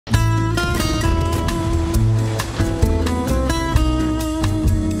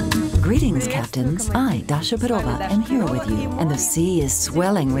Greetings, captains. I, Dasha, am here with you, and the sea is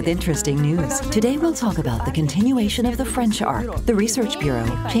swelling with interesting news. Today we'll talk about the continuation of the French arc, the Research Bureau,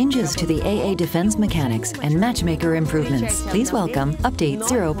 changes to the AA defense mechanics, and matchmaker improvements. Please welcome Update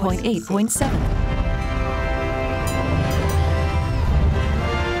 0.8.7.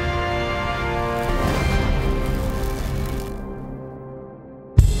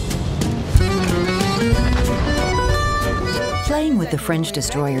 Playing with the French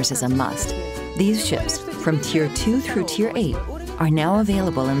destroyers is a must. These ships, from Tier 2 through Tier 8, are now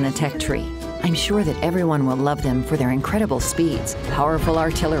available in the tech tree. I'm sure that everyone will love them for their incredible speeds, powerful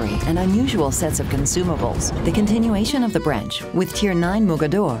artillery, and unusual sets of consumables. The continuation of the branch, with Tier 9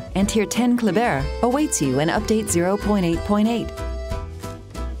 Mogador and Tier 10 Kleber, awaits you in Update 0.8.8.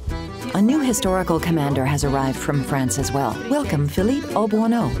 A new historical commander has arrived from France as well. Welcome Philippe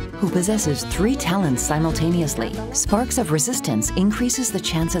Auboyneau, who possesses 3 talents simultaneously. Sparks of Resistance increases the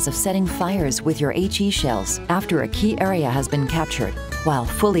chances of setting fires with your HE shells after a key area has been captured, while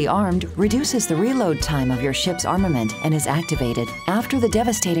Fully Armed reduces the reload time of your ship's armament and is activated after the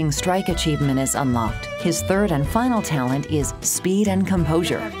devastating strike achievement is unlocked. His third and final talent is Speed and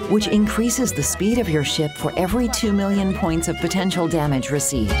Composure, which increases the speed of your ship for every 2 million points of potential damage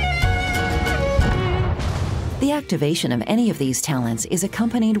received. The activation of any of these talents is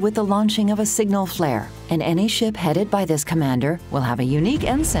accompanied with the launching of a signal flare, and any ship headed by this commander will have a unique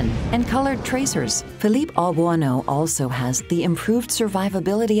ensign and colored tracers. Philippe Auboyneau also has the improved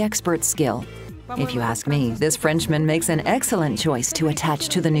survivability expert skill. If you ask me, this Frenchman makes an excellent choice to attach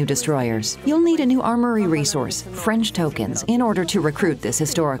to the new destroyers. You'll need a new armory resource, French tokens, in order to recruit this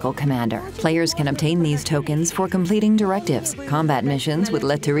historical commander. Players can obtain these tokens for completing directives, combat missions with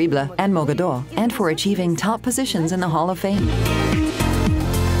Le Terrible and Mogador, and for achieving top positions in the Hall of Fame.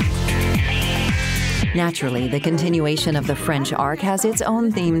 Naturally, the continuation of the French arc has its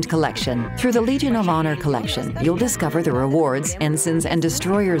own themed collection. Through the Legion of Honor collection, you'll discover the rewards, ensigns, and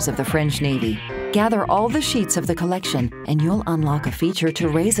destroyers of the French Navy. Gather all the sheets of the collection, and you'll unlock a feature to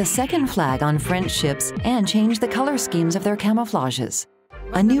raise a second flag on French ships and change the color schemes of their camouflages.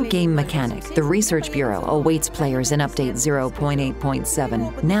 A new game mechanic, the Research Bureau, awaits players in Update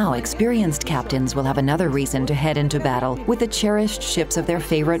 0.8.7. Now, experienced captains will have another reason to head into battle with the cherished ships of their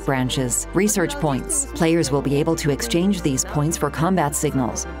favorite branches. Research points. Players will be able to exchange these points for combat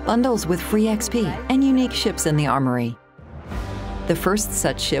signals, bundles with free XP, and unique ships in the armory. The first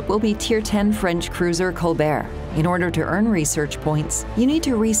such ship will be Tier 10 French cruiser Colbert. In order to earn research points, you need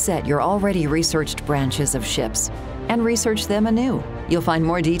to reset your already researched branches of ships and research them anew. You'll find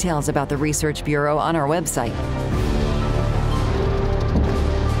more details about the Research Bureau on our website.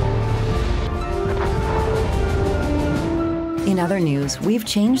 In other news, we've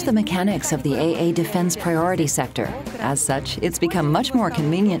changed the mechanics of the AA defense priority sector. As such, it's become much more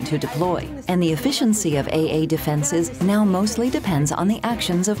convenient to deploy, and the efficiency of AA defenses now mostly depends on the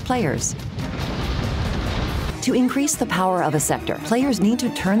actions of players. To increase the power of a sector, players need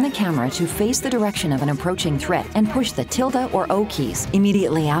to turn the camera to face the direction of an approaching threat and push the tilde or O keys.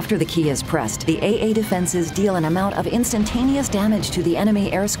 Immediately after the key is pressed, the AA defenses deal an amount of instantaneous damage to the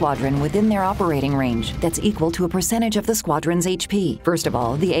enemy air squadron within their operating range that's equal to a percentage of the squadron's HP. First of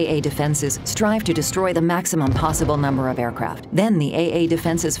all, the AA defenses strive to destroy the maximum possible number of aircraft. Then the AA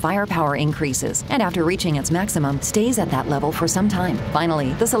defense's firepower increases, and after reaching its maximum, stays at that level for some time.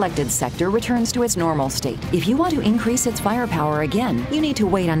 Finally, the selected sector returns to its normal state. If you want to increase its firepower again, you need to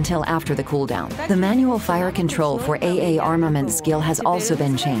wait until after the cooldown. The manual fire control for AA armament skill has also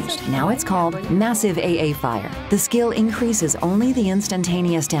been changed. Now it's called Massive AA Fire. The skill increases only the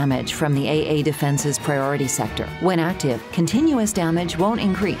instantaneous damage from the AA defense's priority sector. When active, continuous damage won't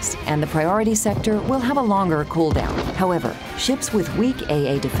increase, and the priority sector will have a longer cooldown. However, ships with weak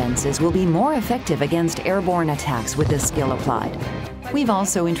AA defenses will be more effective against airborne attacks with this skill applied. We've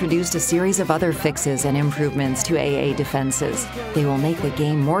also introduced a series of other fixes and improvements to AA defenses. They will make the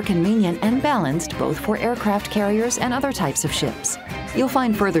game more convenient and balanced both for aircraft carriers and other types of ships. You'll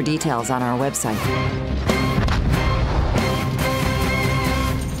find further details on our website.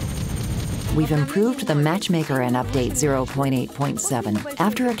 We've improved the matchmaker in Update 0.8.7.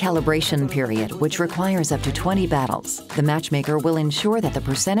 After a calibration period, which requires up to 20 battles, the matchmaker will ensure that the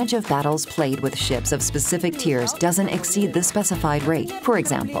percentage of battles played with ships of specific tiers doesn't exceed the specified rate. For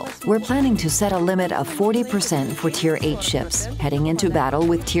example, we're planning to set a limit of 40% for Tier 8 ships, heading into battle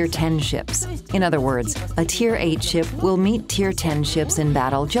with Tier 10 ships. In other words, a Tier 8 ship will meet Tier 10 ships in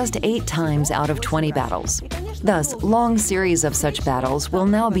battle just 8 times out of 20 battles. Thus, long series of such battles will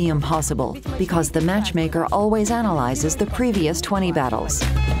now be impossible, because the matchmaker always analyzes the previous 20 battles.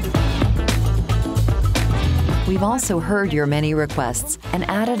 We've also heard your many requests and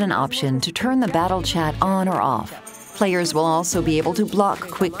added an option to turn the battle chat on or off. Players will also be able to block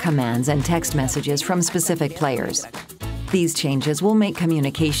quick commands and text messages from specific players. These changes will make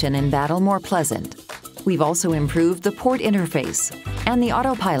communication in battle more pleasant. We've also improved the port interface and the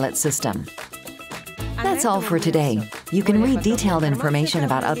autopilot system. That's all for today. You can read detailed information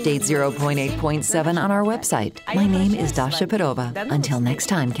about Update 0.8.7 on our website. My name is Dasha. Until next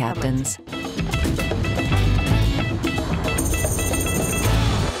time, Captains.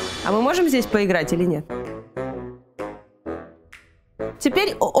 А мы можем здесь поиграть или нет?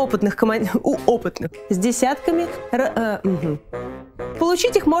 Теперь у опытных с десятками.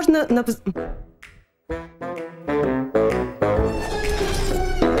 Получить их можно на...